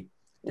crazy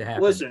to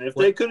happen. Listen, if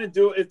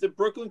the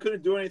Brooklyn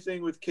couldn't do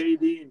anything with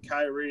KD and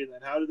Kyrie, then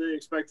how do they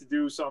expect to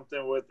do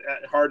something with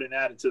Harden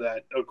added to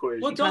that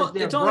equation? Well,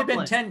 it's only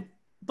been 10,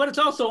 but it's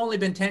also only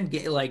been 10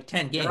 games.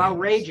 They're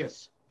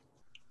outrageous.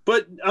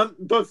 But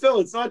Phil,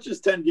 it's not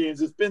just 10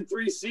 games. It's been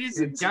 3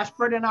 seasons. You're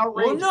desperate and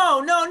outrageous.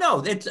 Well,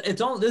 no.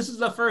 It's only this is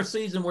the first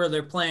season where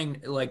they're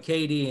playing like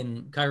KD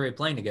and Kyrie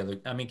playing together.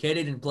 I mean, KD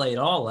didn't play at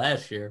all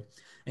last year,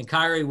 and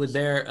Kyrie was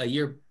there a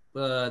year.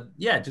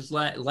 Just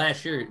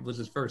last year was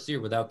his first year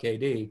without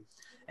KD,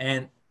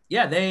 and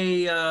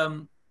they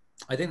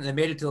I think they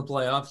made it to the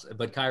playoffs,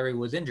 but Kyrie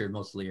was injured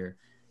most of the year.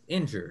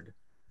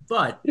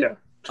 But yeah.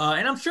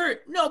 And I'm sure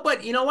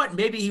but you know what?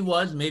 Maybe he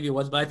was,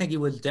 but I think he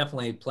was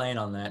definitely playing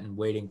on that and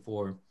waiting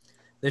for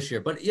this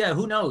year. But yeah,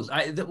 who knows?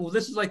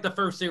 This is like the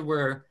first year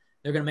where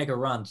they're going to make a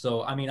run.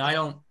 So I mean, I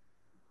don't,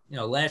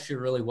 last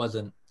year really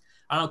wasn't.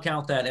 I don't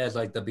count that as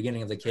like the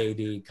beginning of the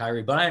KD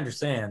Kyrie, but I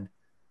understand.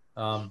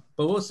 But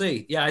we'll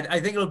see. Yeah, I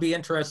think it'll be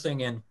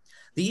interesting. And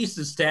the East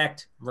is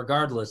stacked,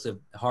 regardless if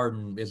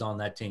Harden is on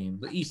that team.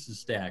 The East is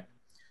stacked,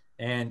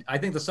 and I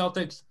think the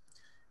Celtics,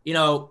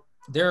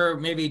 they're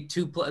maybe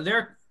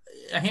they're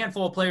a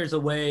handful of players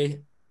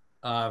away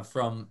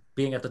from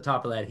being at the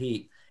top of that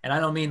heat. And I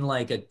don't mean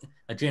like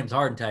a James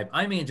Harden type.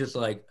 I mean just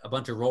like a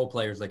bunch of role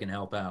players that can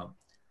help out.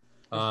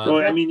 Well,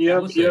 I mean, you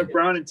have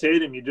Brown and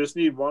Tatum. You just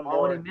need one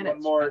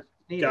more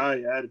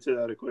guy added to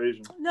that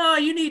equation. No,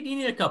 you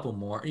need a couple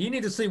more. You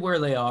need to see where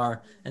they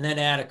are and then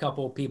add a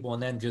couple of people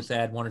and then just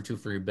add 1 or 2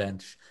 for your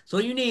bench. So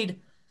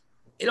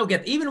it'll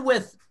get, even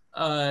with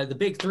the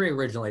big 3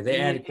 originally, they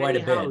added quite a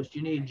bit.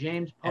 You need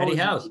James Posey. Eddie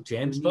House,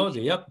 James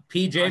Posey, yep.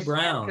 PJ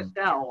Brown.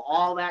 Castell,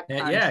 all that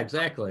kind of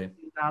exactly.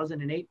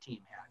 2018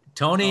 had.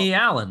 Tony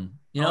Allen.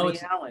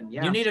 Allen,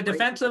 you need a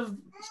defensive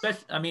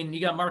special. I mean,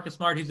 you got Marcus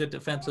Smart. He's a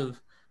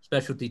defensive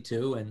specialty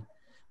too.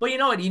 But you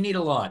know what? You need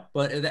a lot.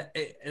 But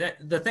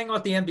the thing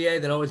about the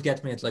NBA that always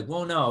gets me, it's like,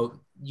 well, no,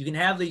 you can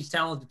have these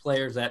talented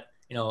players that,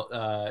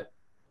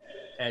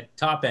 at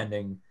top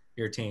ending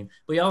your team,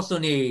 but you also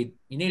need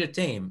a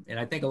team. And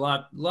I think a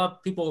lot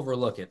of people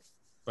overlook it.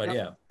 But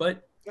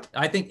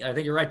I think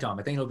you're right, Tom.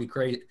 I think it'll be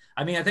crazy.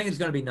 I mean, I think it's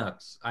going to be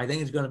nuts. I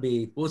think it's going to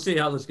be, we'll see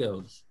how this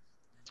goes.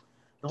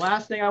 The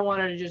last thing I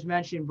wanted to just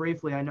mention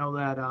briefly, I know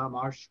that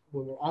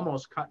we're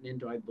almost cutting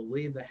into, I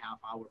believe, the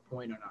half-hour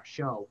point on our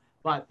show,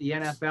 but the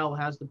NFL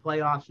has the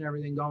playoffs and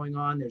everything going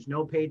on. There's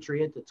no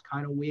Patriots. It's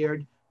kind of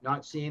weird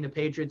not seeing the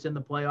Patriots in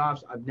the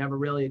playoffs. I've never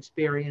really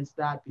experienced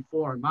that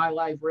before in my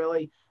life,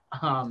 really.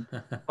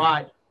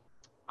 But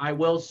I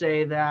will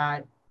say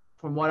that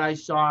from what I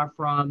saw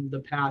from the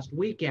past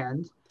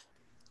weekend,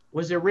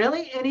 was there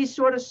really any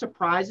sort of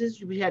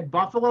surprises? We had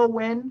Buffalo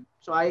win,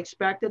 so I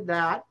expected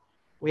that.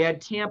 We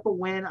had Tampa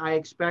win. I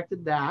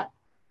expected that.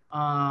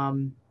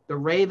 The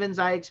Ravens,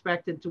 I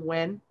expected to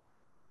win.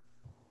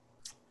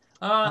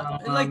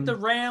 Like the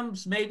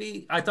Rams,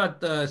 maybe. I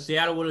thought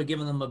Seattle would have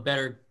given them a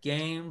better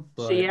game.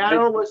 But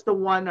Seattle was the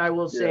one I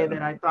will say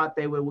that I thought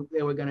they were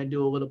going to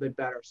do a little bit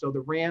better. So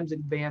the Rams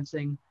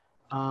advancing,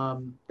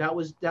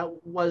 that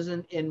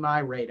wasn't in my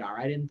radar.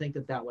 I didn't think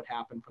that would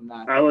happen from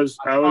that.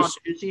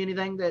 Did you see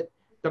anything that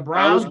the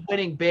Browns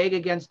winning big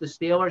against the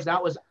Steelers?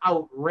 That was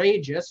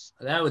outrageous.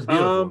 That was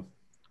beautiful.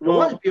 It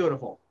was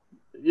beautiful.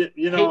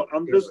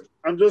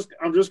 I'm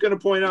just going to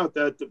point out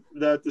that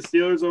the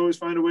Steelers always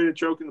find a way to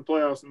choke in the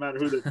playoffs, no matter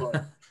who they play.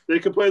 They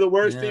could play the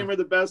worst team or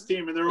the best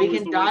team, and we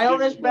can dial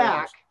this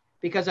back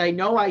because I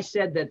know I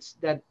said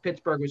that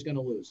Pittsburgh was going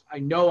to lose. I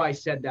know I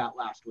said that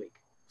last week.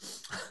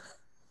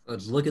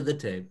 Let's look at the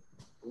tape.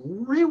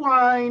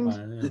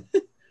 Rewind.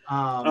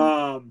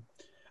 I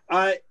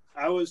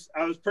was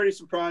pretty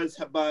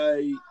surprised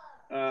by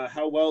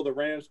how well the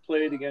Rams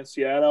played against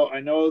Seattle. I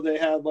know they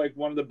had like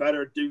one of the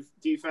better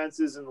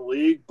defenses in the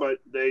league, but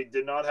they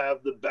did not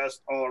have the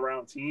best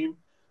all-around team.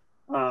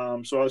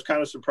 So I was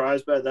kind of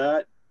surprised by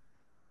that.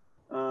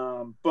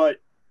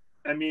 But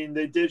I mean,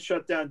 they did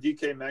shut down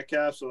DK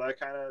Metcalf, so that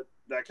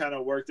kind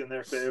of worked in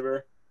their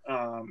favor.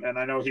 And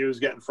I know he was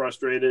getting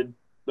frustrated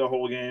the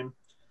whole game.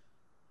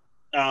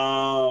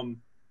 I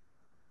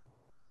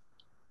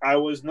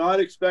was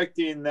not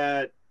expecting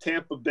that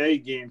Tampa Bay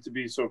game to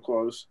be so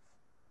close.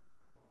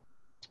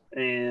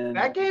 And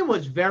that game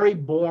was very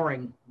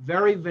boring,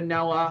 very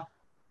vanilla.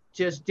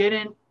 Just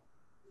didn't.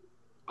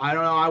 I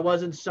don't know. I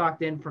wasn't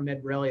sucked in from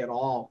it really at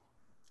all.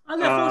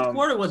 That fourth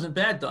quarter wasn't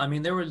bad though. I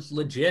mean, there was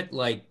legit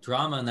like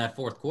drama in that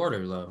fourth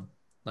quarter though.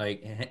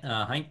 Like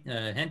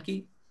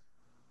Heineke.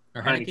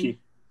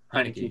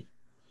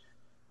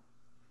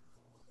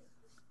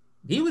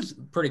 He was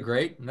pretty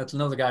great. That's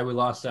another guy we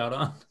lost out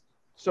on.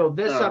 So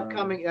this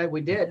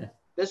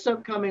this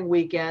upcoming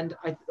weekend,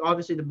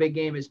 obviously the big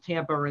game is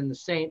Tampa and the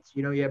Saints.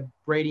 You know, you have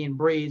Brady and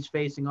Breeze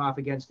facing off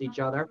against each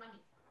other.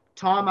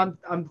 Tom,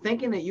 I'm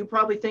thinking that you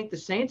probably think the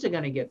Saints are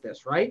going to get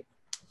this, right?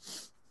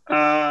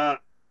 I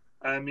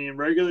mean,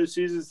 regular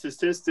season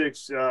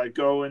statistics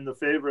go in the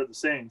favor of the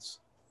Saints.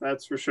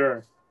 That's for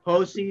sure.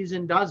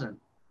 Postseason doesn't.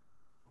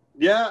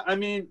 Yeah, I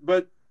mean,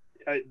 but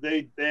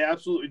they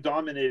absolutely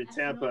dominated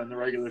Tampa in the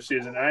regular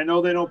season. And I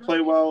know they don't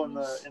play well in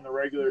the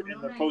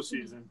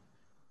postseason.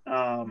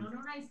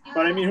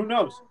 But I mean, who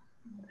knows?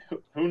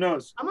 Who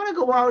knows? I'm going to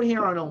go out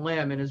here on a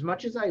limb, and as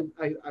much as I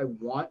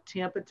want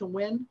Tampa to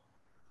win,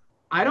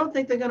 I don't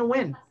think they're going to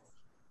win.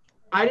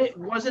 I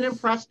wasn't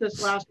impressed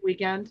this last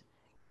weekend.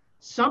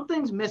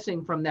 Something's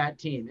missing from that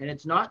team, and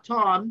it's not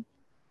Tom.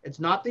 It's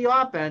not the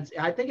offense.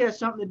 I think it has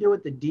something to do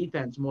with the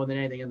defense more than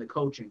anything, and the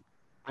coaching.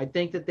 I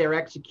think that their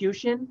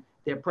execution,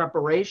 their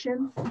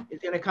preparation is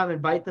going to come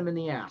and bite them in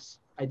the ass.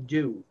 I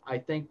do. I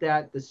think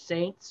that the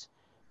Saints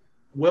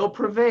will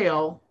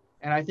prevail,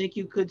 and I think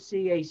you could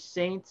see a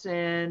Saints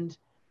and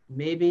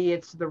maybe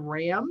it's the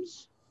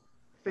Rams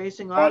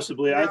facing off.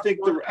 Possibly. I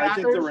think the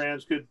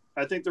Rams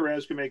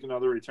could make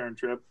another return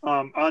trip.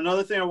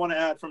 Another thing I want to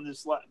add from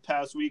this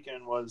past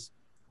weekend was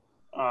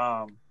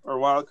or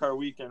wild card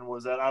weekend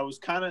was that I was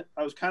kind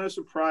of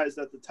surprised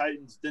that the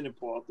Titans didn't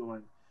pull out the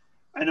win.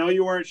 I know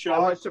you weren't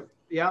shocked.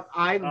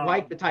 I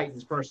like the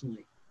Titans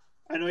personally.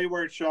 I know you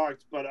weren't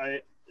shocked, but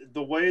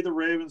the way the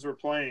Ravens were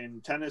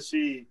playing,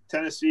 Tennessee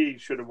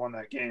should have won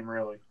that game,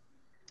 really.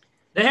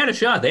 They had a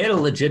shot. They had a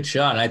legit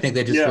shot. I think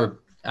they just were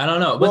 – I don't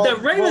know. But the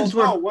Ravens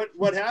were –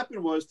 what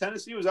happened was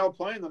Tennessee was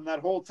outplaying them that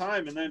whole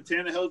time, and then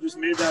Tannehill just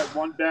made that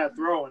one bad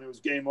throw, and it was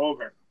game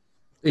over.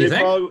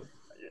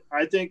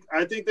 I think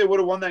they would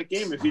have won that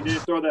game if he didn't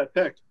throw that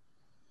pick.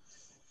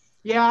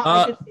 Yeah,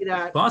 I could see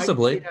that.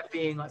 Possibly. I could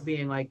see that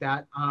being like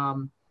that.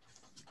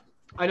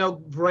 I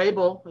know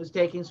Vrabel is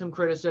taking some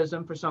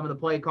criticism for some of the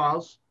play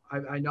calls.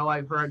 I know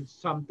I've heard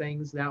some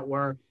things that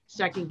were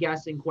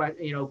second-guessing,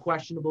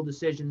 questionable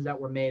decisions that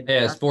were made there.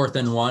 Yeah, it's 4th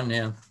and 1,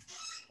 yeah.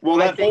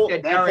 Well, I think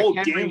that Derrick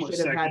Henry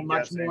should have had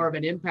much more of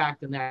an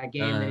impact in that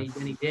game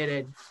than he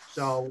did.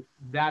 So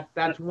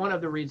that's one of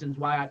the reasons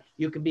why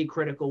you can be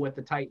critical with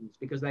the Titans,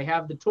 because they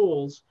have the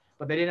tools,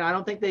 but they didn't. I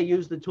don't think they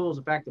used the tools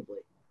effectively.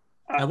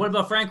 What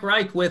about Frank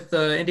Reich with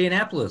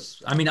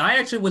Indianapolis? I mean, I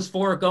actually was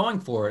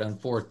going for it on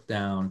 4th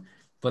down,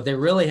 but they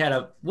really had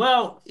I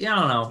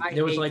don't know.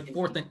 There was like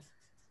 4th and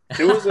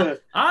it was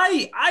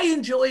I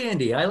enjoy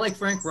Indy. I like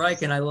Frank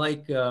Reich, and I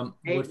like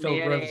what Phil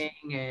Rivers.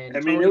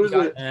 But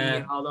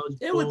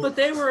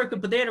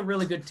they had a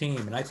really good team,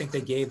 and I think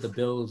they gave the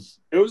Bills.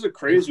 It was a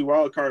crazy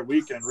wild card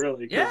weekend,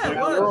 really. Yeah, it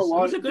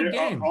was a good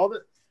game.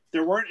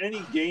 there weren't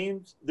any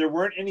games that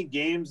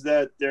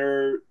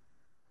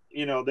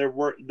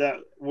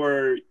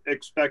were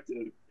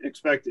expected.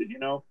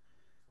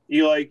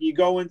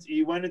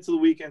 You went into the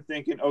weekend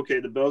thinking, okay,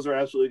 the Bills are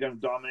absolutely going to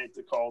dominate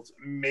the Colts.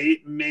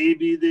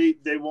 Maybe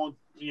they won't,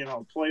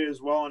 play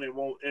as well,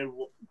 and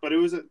but it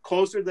was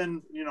closer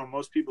than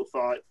most people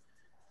thought.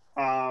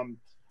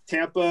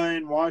 Tampa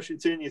and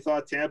Washington, you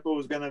thought Tampa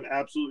was going to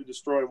absolutely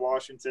destroy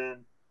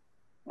Washington.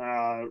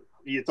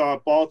 You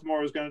thought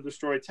Baltimore was going to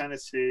destroy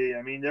Tennessee.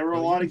 I mean, there were a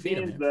lot of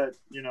games that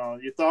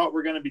you thought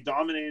were going to be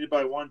dominated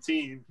by one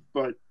team,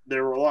 but they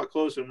were a lot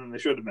closer than they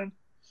should have been.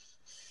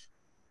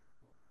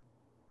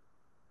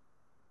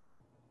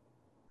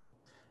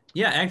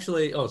 Yeah,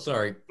 actually. Oh,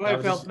 sorry. Go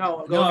ahead, Phil.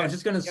 No, I was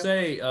just going to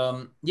say,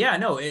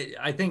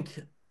 I think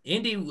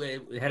Indy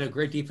had a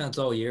great defense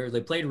all year.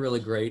 They played really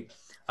great.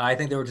 I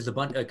think there were just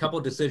a couple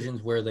of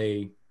decisions where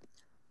they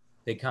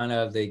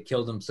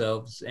killed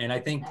themselves. And I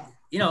think,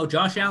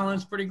 Josh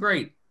Allen's pretty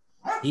great.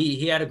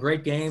 He had a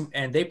great game,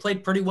 and they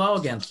played pretty well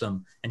against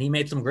him. And he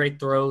made some great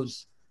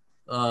throws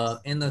right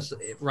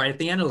at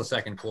the end of the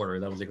second quarter.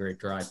 That was a great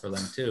drive for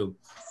them too.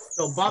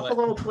 So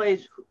Buffalo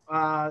plays,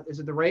 is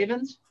it the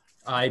Ravens?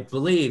 I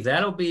believe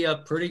that'll be a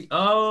pretty.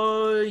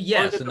 Oh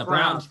yes, and the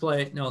Browns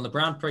play. No, and the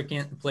Browns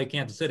play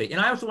Kansas City.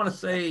 And I also want to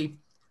say,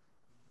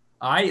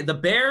 the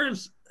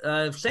Bears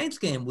Saints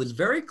game was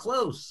very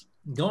close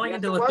going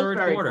into the third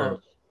quarter.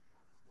 Close.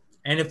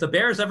 And if the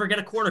Bears ever get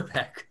a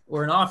quarterback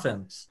or an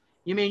offense,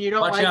 you mean you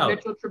don't like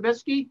Mitchell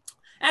Trubisky?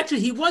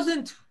 Actually, he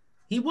wasn't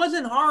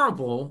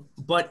horrible,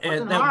 but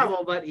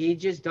but he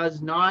just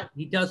does not.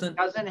 He doesn't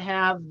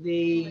have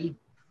the.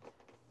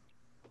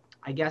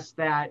 I guess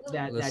that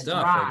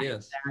stuff, drive,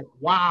 that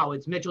wow,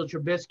 it's Mitchell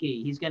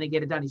Trubisky. He's going to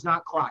get it done. He's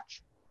not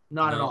clutch,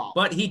 not at all.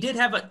 But he did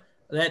have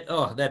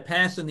that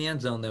pass in the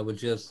end zone that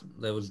was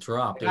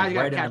dropped. It was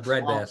right in the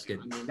breadbasket.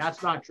 I mean,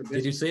 that's not Trubisky.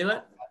 Did you see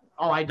that?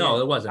 Oh, I did. No,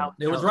 it wasn't.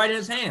 It was right in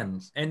his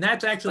hands, and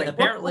that's actually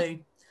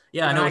apparently.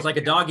 Yeah, I know it's like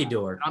a doggy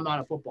door. I'm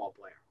not a football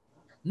player.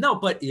 No,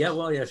 but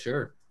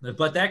sure.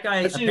 But that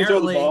guy I've seen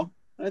apparently. You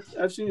throw the ball.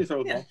 I've seen you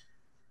throw the ball.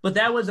 But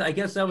I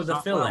guess that was a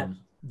fill-in.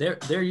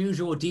 Their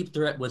usual deep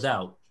threat was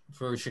out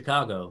for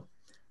Chicago,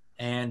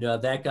 and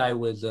that guy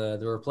was the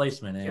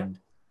replacement. And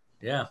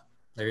there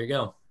you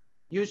go.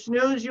 You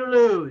snooze, you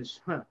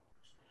lose. Huh.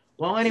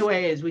 Well,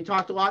 anyways, we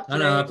talked a lot today. I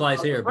know that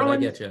applies here, but I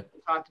get you.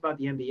 We talked about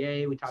the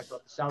NBA. We talked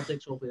about the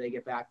Celtics. Hopefully they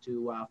get back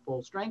to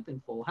full strength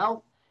and full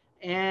health.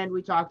 And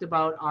we talked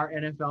about our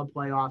NFL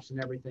playoffs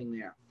and everything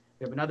there.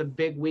 We have another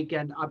big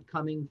weekend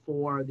upcoming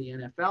for the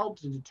NFL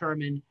to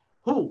determine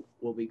who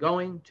will be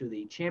going to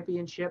the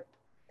championship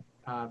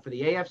for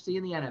the AFC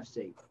and the NFC.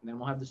 And then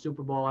we'll have the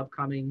Super Bowl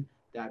upcoming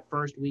that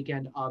first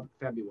weekend of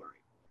February.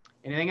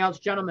 Anything else,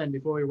 gentlemen,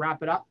 before we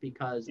wrap it up?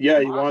 Because you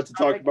wanted to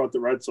talk about the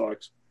Red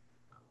Sox.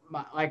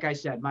 Like I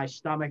said, my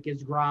stomach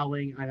is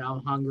growling and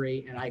I'm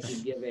hungry and I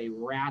can give a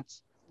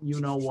rat's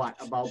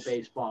you-know-what about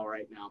baseball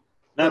right now.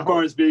 Matt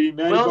Barnes, baby.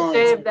 We'll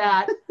save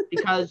that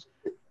because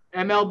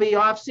MLB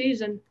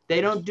offseason, they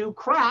don't do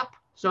crap,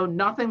 so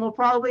nothing will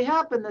probably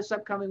happen this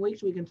upcoming week,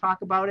 so we can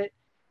talk about it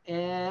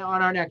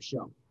on our next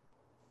show.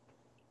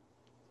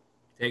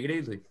 Take it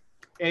easy.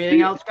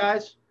 Anything else,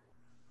 guys?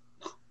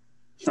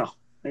 No,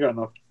 I got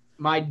enough.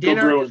 My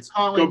dinner is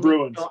calling. Go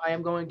Bruins. So I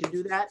am going to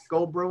do that.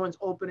 Go Bruins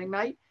opening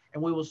night.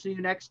 And we will see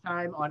you next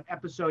time on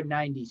episode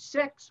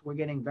 96. We're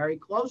getting very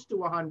close to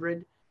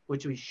 100,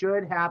 which we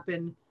should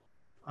happen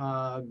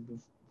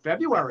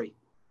February.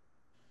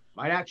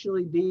 Might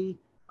actually be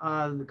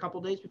a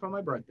couple days before my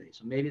birthday.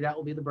 So maybe that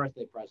will be the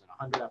birthday present,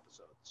 100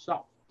 episodes.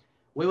 So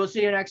we will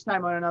see you next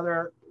time on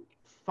another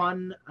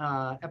fun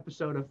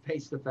episode of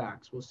Face the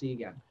Facts. We'll see you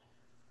again.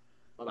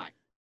 Bye-bye.